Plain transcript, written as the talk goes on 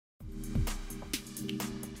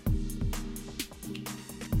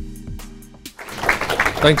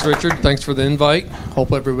Thanks, Richard. Thanks for the invite.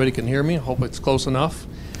 Hope everybody can hear me. Hope it's close enough.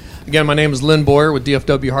 Again, my name is Lynn Boyer with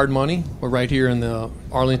DFW Hard Money. We're right here in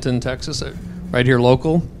Arlington, Texas, right here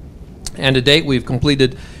local. And to date, we've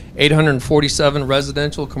completed 847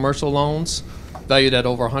 residential commercial loans valued at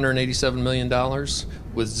over $187 million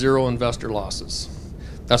with zero investor losses.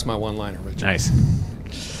 That's my one-liner, Richard. Nice.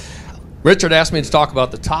 Richard asked me to talk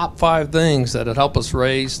about the top 5 things that had helped us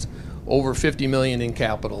raise over $50 million in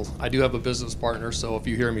capital. I do have a business partner, so if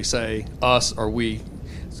you hear me say us or we,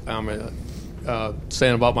 I'm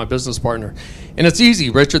saying about my business partner. And it's easy,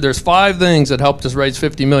 Richard. There's 5 things that helped us raise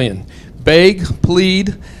 $50 million. Beg,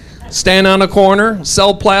 plead, stand on a corner,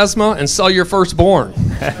 sell plasma, and sell your firstborn.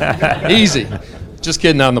 Easy. Just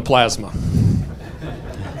kidding on the plasma.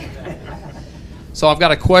 So I've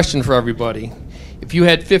got a question for everybody. If you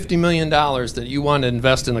had $50 million that you want to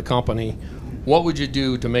invest in a company, what would you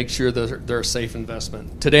do to make sure that they're a safe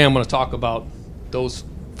investment? Today I'm going to talk about those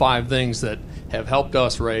 5 things that have helped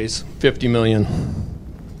us raise $50 million.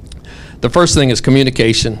 The first thing is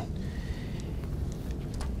communication.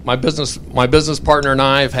 My business partner and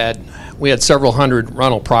I we had several hundred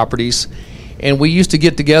rental properties, and we used to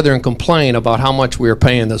get together and complain about how much we were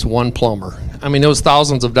paying this one plumber. I mean, it was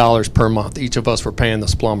thousands of dollars per month each of us were paying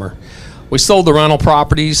this plumber. We sold the rental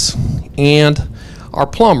properties, and our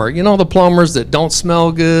plumber, you know, the plumbers that don't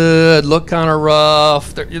smell good, look kind of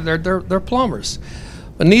rough, they're plumbers.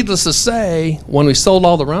 But needless to say, when we sold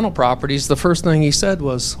all the rental properties, the first thing he said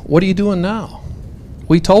was, "What are you doing now?"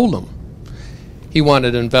 We told him he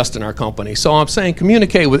wanted to invest in our company. So I'm saying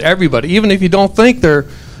communicate with everybody, even if you don't think they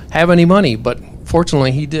have any money, but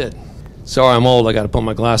fortunately he did. Sorry, I'm old. I got to put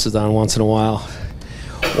my glasses on once in a while.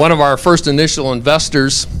 One of our first initial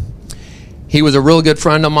investors, he was a real good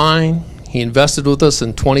friend of mine. He invested with us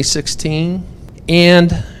in 2016.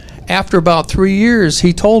 And after about 3 years,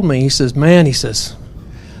 he told me, he says,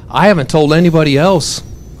 I haven't told anybody else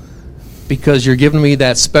because you're giving me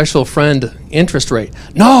that special friend interest rate.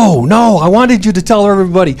 No, I wanted you to tell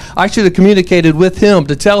everybody. I should have communicated with him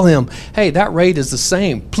to tell him, hey, that rate is the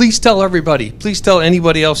same. Please tell everybody. Please tell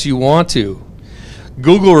anybody else you want to.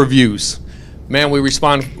 Google reviews. Man, we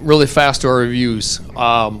respond really fast to our reviews.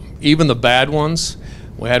 Even the bad ones.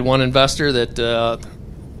 We had one investor that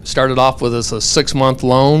started off with us a 6-month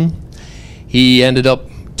loan. He ended up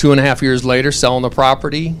 2.5 years later selling the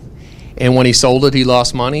property. And when he sold it, he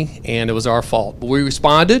lost money, and it was our fault. But we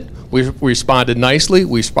responded. We responded nicely.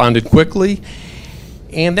 We responded quickly.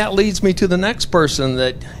 And that leads me to the next person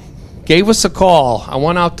that gave us a call. I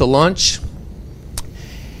went out to lunch,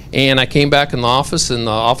 and I came back in the office, and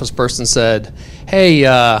the office person said, hey,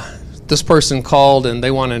 this person called, and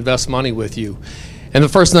they want to invest money with you. And the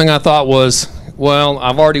first thing I thought was, well,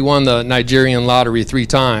 I've already won the Nigerian lottery 3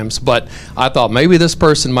 times, but I thought maybe this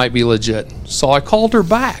person might be legit. So I called her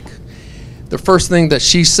back. The first thing that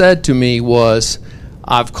she said to me was,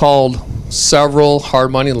 I've called several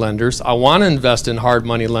hard money lenders. I want to invest in hard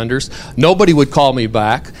money lenders. Nobody would call me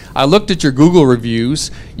back. I looked at your Google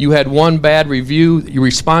reviews. You had one bad review. You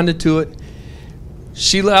responded to it.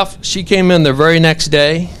 She left. She came in the very next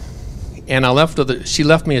day, and she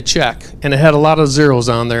left me a check, and it had a lot of zeros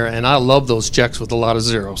on there, and I love those checks with a lot of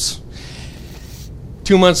zeros.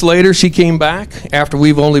 2 months later, she came back after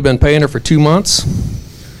we've only been paying her for 2 months.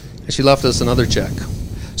 She left us another check.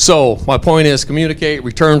 So my point is communicate,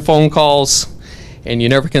 return phone calls, and you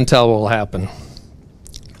never can tell what will happen.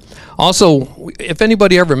 Also, if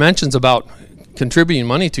anybody ever mentions about contributing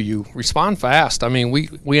money to you, respond fast. I mean,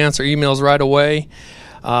 we answer emails right away.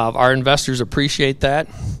 Our investors appreciate that.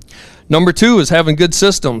 Number 2 is having good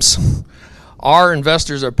systems. Our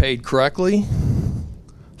investors are paid correctly,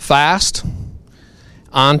 fast,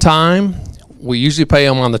 on time. We usually pay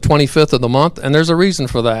them on the 25th of the month, and there's a reason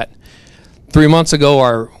for that. 3 months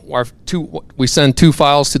ago, we send 2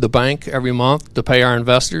 files to the bank every month to pay our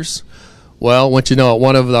investors. Well, once you know it,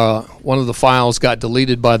 one of the files got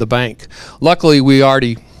deleted by the bank. Luckily, we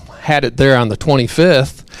already had it there on the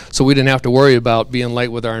 25th, so we didn't have to worry about being late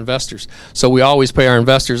with our investors. So we always pay our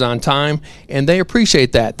investors on time, and they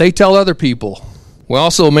appreciate that. They tell other people. We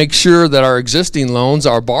also make sure that our existing loans,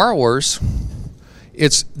 our borrowers,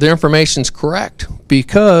 the information's correct,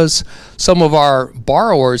 because some of our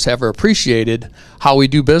borrowers have appreciated how we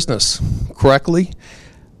do business correctly.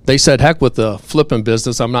 They said, heck with the flipping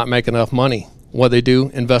business, I'm not making enough money. What they do,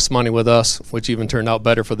 invest money with us, which even turned out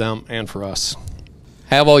better for them and for us.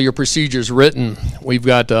 Have all your procedures written. We've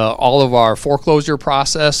got all of our foreclosure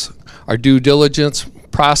process, our due diligence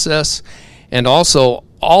process, and also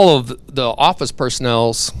all of the office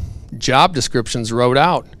personnel's job descriptions wrote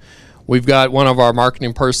out. We've got one of our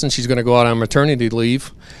marketing persons, she's going to go out on maternity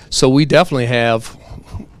leave, so we definitely have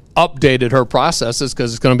updated her processes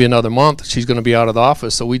because it's going to be another month. She's going to be out of the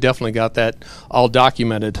office, so we definitely got that all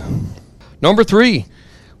documented. Number 3,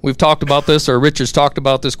 we've talked about this, or Richard's talked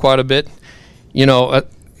about this quite a bit.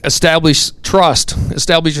 Establish trust.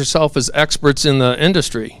 Establish yourself as experts in the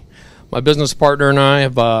industry. My business partner and I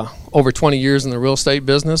have over 20 years in the real estate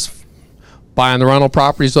business, buying the rental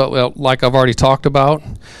properties like I've already talked about,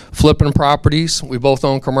 flipping properties. We both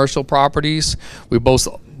own commercial properties. We both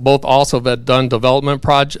also have done development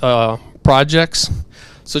projects.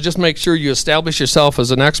 So just make sure you establish yourself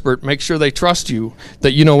as an expert. Make sure they trust you,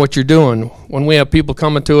 that you know what you're doing. When we have people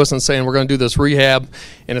coming to us and saying we're going to do this rehab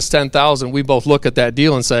and it's $10,000, we both look at that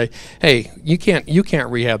deal and say, "Hey, you can't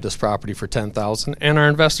rehab this property for $10,000," and our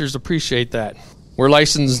investors appreciate that. We're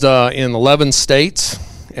licensed in 11 states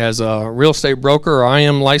as a real estate broker, or I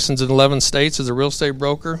am licensed in 11 states as a real estate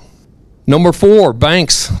broker. Number 4,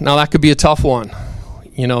 banks. Now that could be a tough one.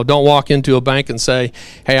 Don't walk into a bank and say,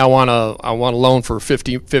 "Hey, I want a loan for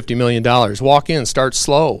 $50 million. Walk in, start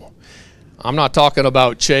slow. I'm not talking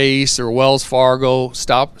about Chase or Wells Fargo.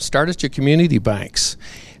 Start at your community banks.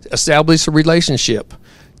 Establish a relationship.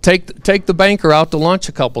 Take the banker out to lunch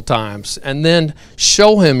a couple times, and then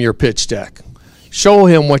show him your pitch deck. Show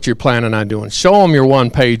him what you're planning on doing. Show him your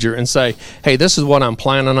one-pager and say, "Hey, this is what I'm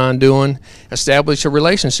planning on doing." Establish a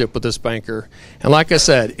relationship with this banker. And like I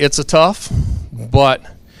said, it's a tough, but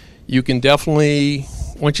you can definitely,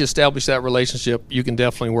 once you establish that relationship, you can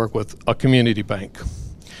definitely work with a community bank.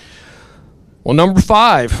 Well, number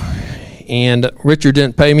 5, and Richard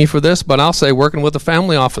didn't pay me for this, but I'll say working with the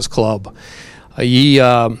Family Office Club. He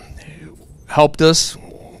helped us.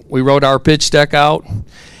 We wrote our pitch deck out,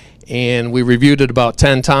 and we reviewed it about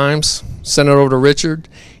 10 times, sent it over to Richard,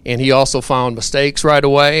 and he also found mistakes right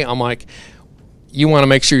away. I'm like, you want to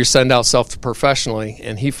make sure you send out stuff professionally,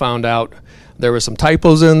 and he found out there were some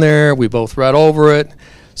typos in there. We both read over it.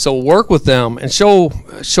 So work with them and show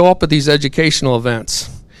up at these educational events,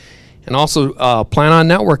 and also plan on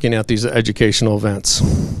networking at these educational events.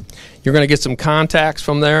 You're going to get some contacts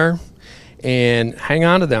from there, and hang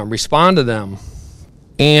on to them, respond to them.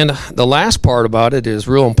 And the last part about it is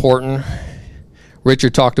real important.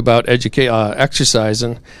 Richard talked about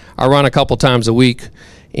exercising. I run a couple times a week,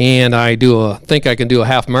 and I think I can do a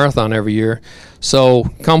half marathon every year. So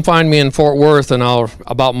come find me in Fort Worth, and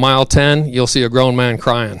about mile 10, you'll see a grown man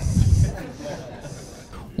crying.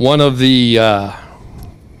 One of he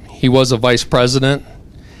was a vice president.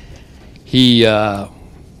 He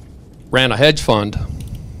ran a hedge fund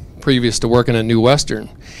previous to working at New Western.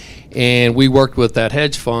 And we worked with that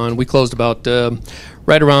hedge fund. We closed about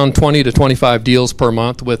right around 20 to 25 deals per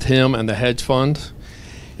month with him and the hedge fund.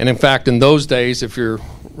 And in fact, in those days, if you're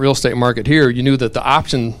real estate market here, you knew that the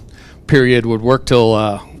option period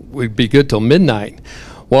would be good till midnight.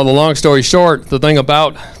 Well, the long story short, the thing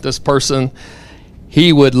about this person,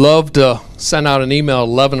 he would love to send out an email at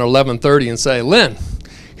 11 or 11:30 and say, "Lynn,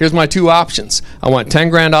 here's my 2 options. I want 10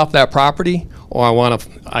 grand off that property, or I want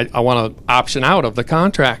to option out of the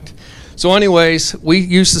contract." So anyways, we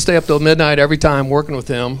used to stay up till midnight every time working with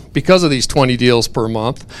him because of these 20 deals per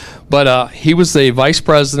month. But he was the vice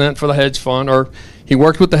president for the hedge fund, or he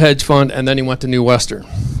worked with the hedge fund, and then he went to New Western.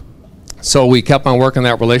 So we kept on working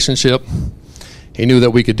that relationship. He knew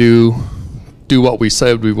that we could do what we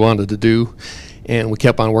said we wanted to do, and we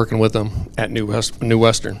kept on working with him at New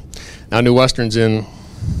Western. Now New Western's in,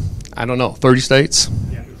 30 states?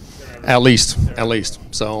 Yeah. At least.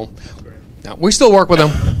 So yeah, we still work with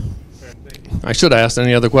them. I should have asked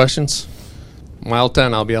any other questions. Mile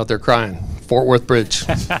 10, I'll be out there crying. Fort Worth Bridge.